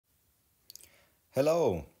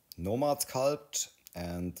Hello, Nomad Sculpt,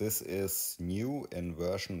 and this is new in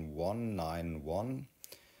version 1.91.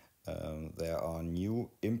 There are new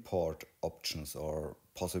import options or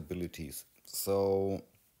possibilities. So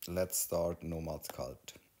let's start Nomad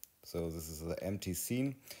Sculpt. So this is the empty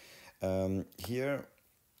scene. Here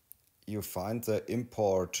you find the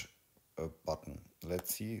import button.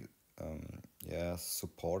 Let's see.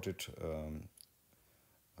 Supported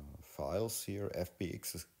files here,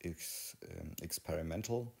 FBX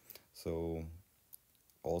experimental. So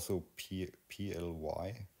also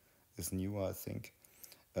PLY is new, I think.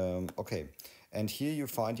 Okay, and here you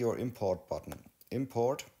find your import button.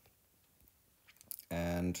 Import,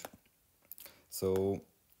 and so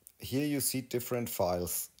here you see different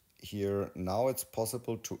files. Here now it's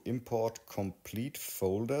possible to import complete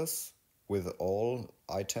folders with all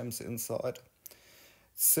items inside,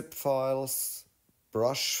 zip files,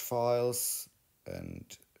 brush files,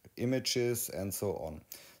 and images, and so on.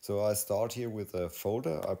 So I start here with a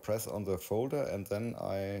folder, I press on the folder, and then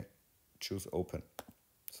I choose open.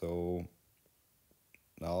 So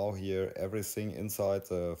now here everything inside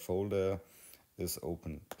the folder is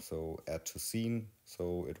open. So add to scene,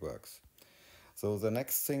 so it works. So the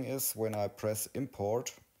next thing is when I press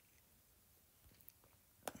import,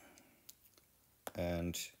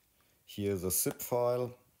 and here the zip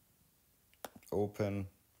file, open,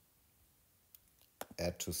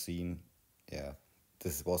 add to scene. Yeah,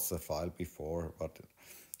 this was the file before, but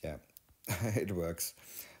yeah, it works.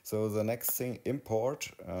 So the next thing, import,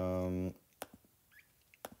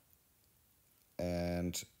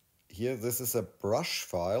 and here this is a brush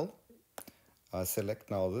file. I select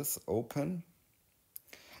now this, open,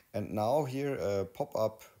 and now here a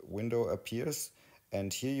pop-up window appears,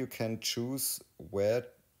 and here you can choose where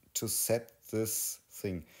to set this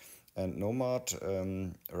thing. And Nomad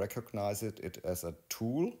recognizes it as a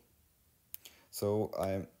tool. So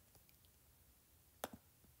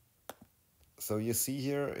you see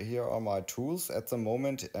here are my tools at the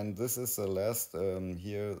moment, and this is the last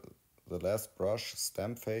here the last brush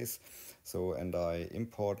stamp face. So, and I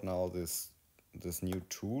import now this new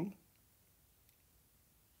tool.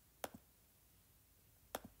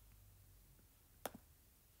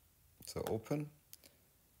 So open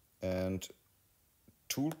and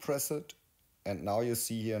tool press it, and now you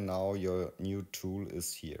see here now your new tool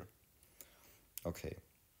is here. Okay.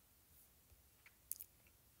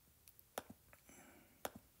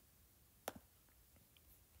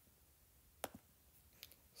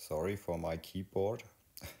 Sorry for my keyboard.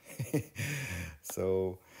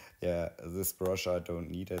 So yeah, this brush I don't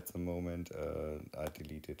need at the moment. I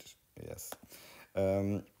deleted it. Yes.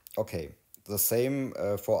 Okay, the same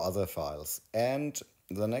for other files. And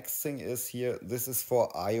the next thing is here, this is for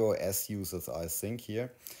iOS users, I think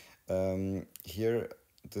here. Here,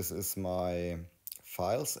 this is my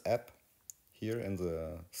Files app here in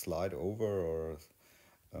the slide over or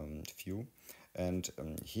view. And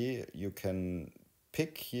here you can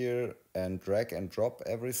pick here and drag and drop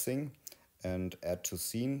everything and add to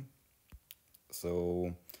scene.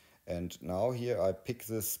 So, and now here I pick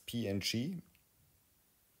this PNG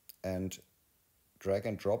and drag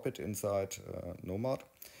and drop it inside Nomad.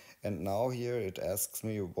 And now here it asks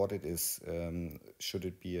me what it is. Should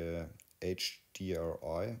it be a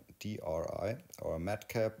HDRI, DRI, or a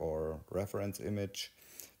matcap or reference image?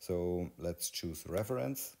 So let's choose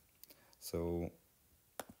reference. So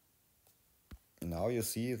now you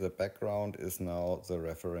see the background is now the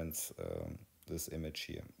reference, this image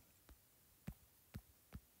here,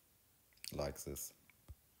 like this.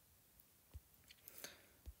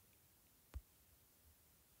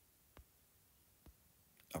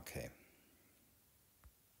 Okay.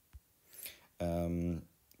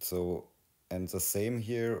 So, and the same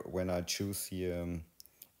here, when I choose here,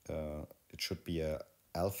 it should be a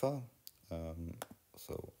alpha,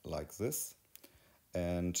 so like this.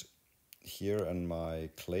 And here in my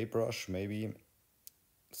clay brush, maybe,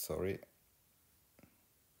 sorry,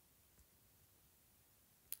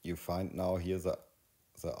 you find now here the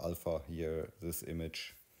alpha here, this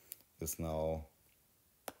image is now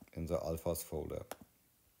in the alphas folder.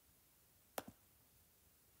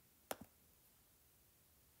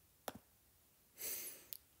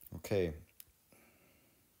 Okay,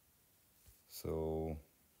 so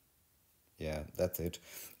yeah, that's it.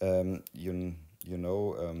 You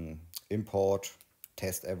know, import,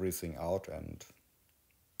 test everything out, and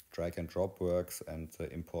drag and drop works, and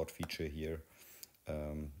the import feature here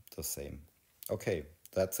the same. Okay,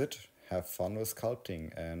 that's it. Have fun with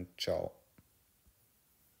sculpting, and ciao.